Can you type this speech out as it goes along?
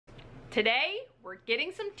Today, we're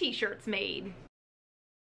getting some t-shirts made.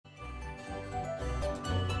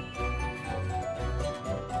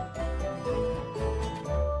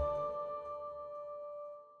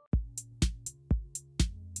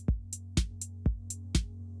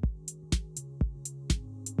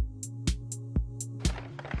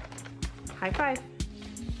 High five.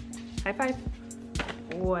 High five.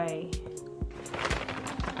 Boy.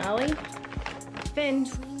 Ollie? Finn?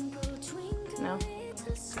 No.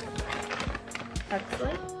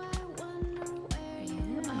 Huxley?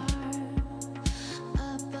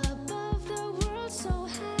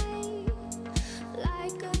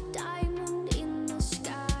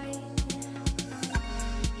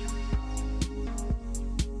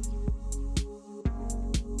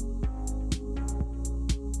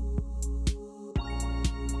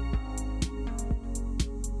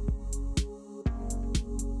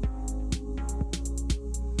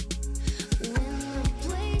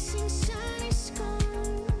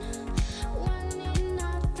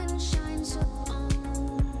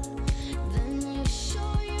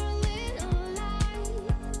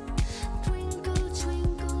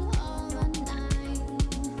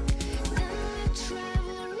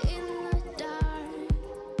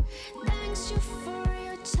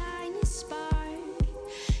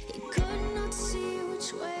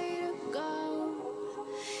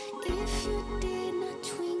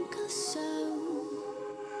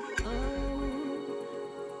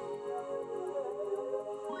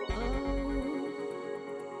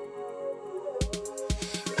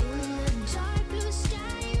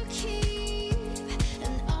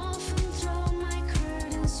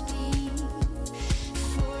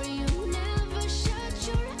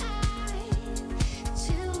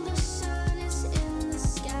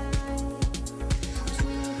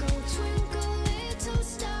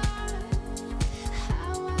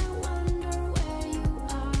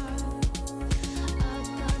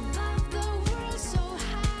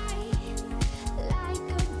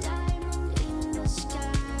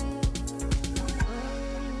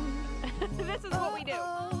 This is what we do.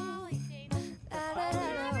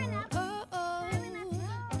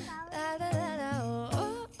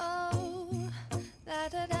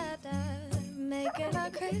 Making our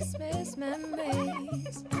Christmas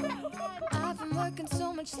memories. I've been working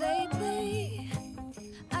so much lately,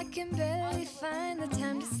 I can barely find the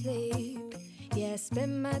time to sleep. Yeah, I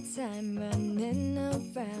spend my time running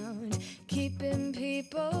around, keeping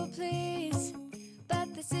people pleased.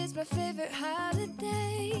 But this is my favorite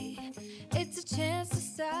holiday. It's a chance to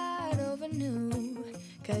start over new.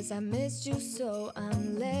 Cause I missed you, so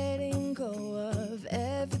I'm letting go of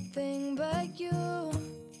everything but you.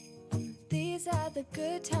 These are the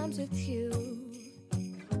good times with you.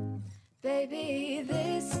 Baby,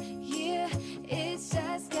 this year it's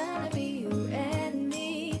just gonna be you and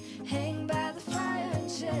me. Hang by the fire and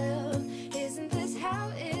chill. Isn't this how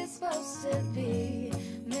it's supposed to be?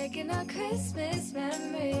 Making our Christmas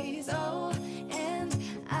memories. Oh, and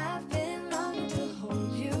I've been longing to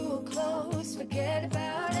hold you close. Forget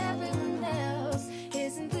about everyone else.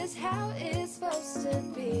 Isn't this how it's supposed to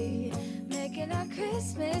be? Making our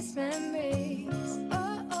Christmas memories.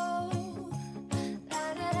 Oh, oh,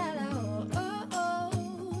 la da da da, oh,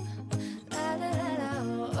 oh, la da da da,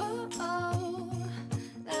 oh, oh,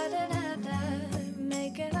 la da da da.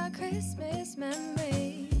 Making our Christmas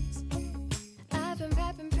memories. I've been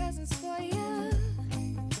wrapping presents for you.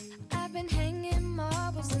 I've been hanging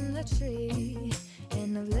marbles in the tree.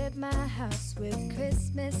 And I've lit my house with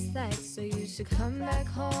Christmas lights. So you should come back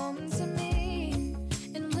home to me.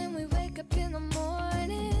 And when we wake up in the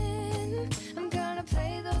morning, I'm gonna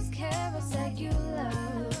play those carols that you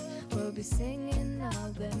love. We'll be singing all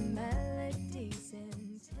the melodies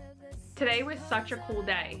until the... Today was such a cool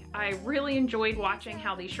day. I really enjoyed watching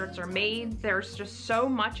how these shirts are made. There's just so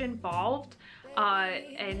much involved.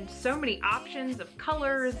 And so many options of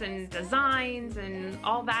colors and designs and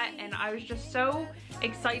all that, and I was just so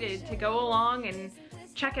excited to go along and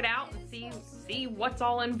check it out and see what's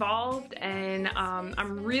all involved. And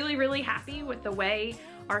I'm really happy with the way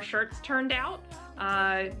our shirts turned out.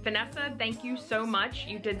 Vanessa, thank you so much.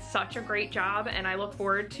 You did such a great job, and I look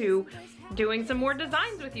forward to doing some more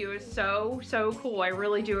designs with you. It's so cool. I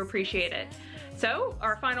really do appreciate it. So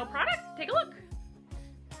our final product, take a look.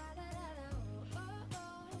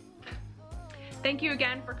 Thank you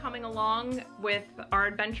again for coming along with our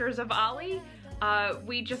Adventures of Ollie.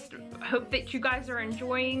 We just hope that you guys are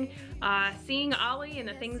enjoying seeing Ollie and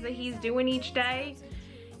the things that he's doing each day.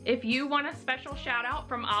 If you want a special shout out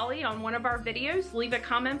from Ollie on one of our videos, leave a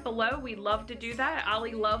comment below. We'd love to do that.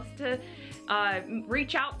 Ollie loves to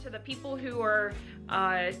reach out to the people who are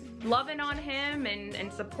loving on him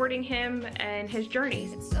and supporting him and his journey.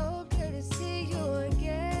 It's so good to see you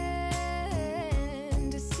again,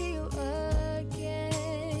 to see you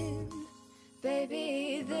again.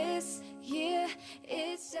 Baby, this year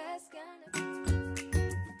it's just gonna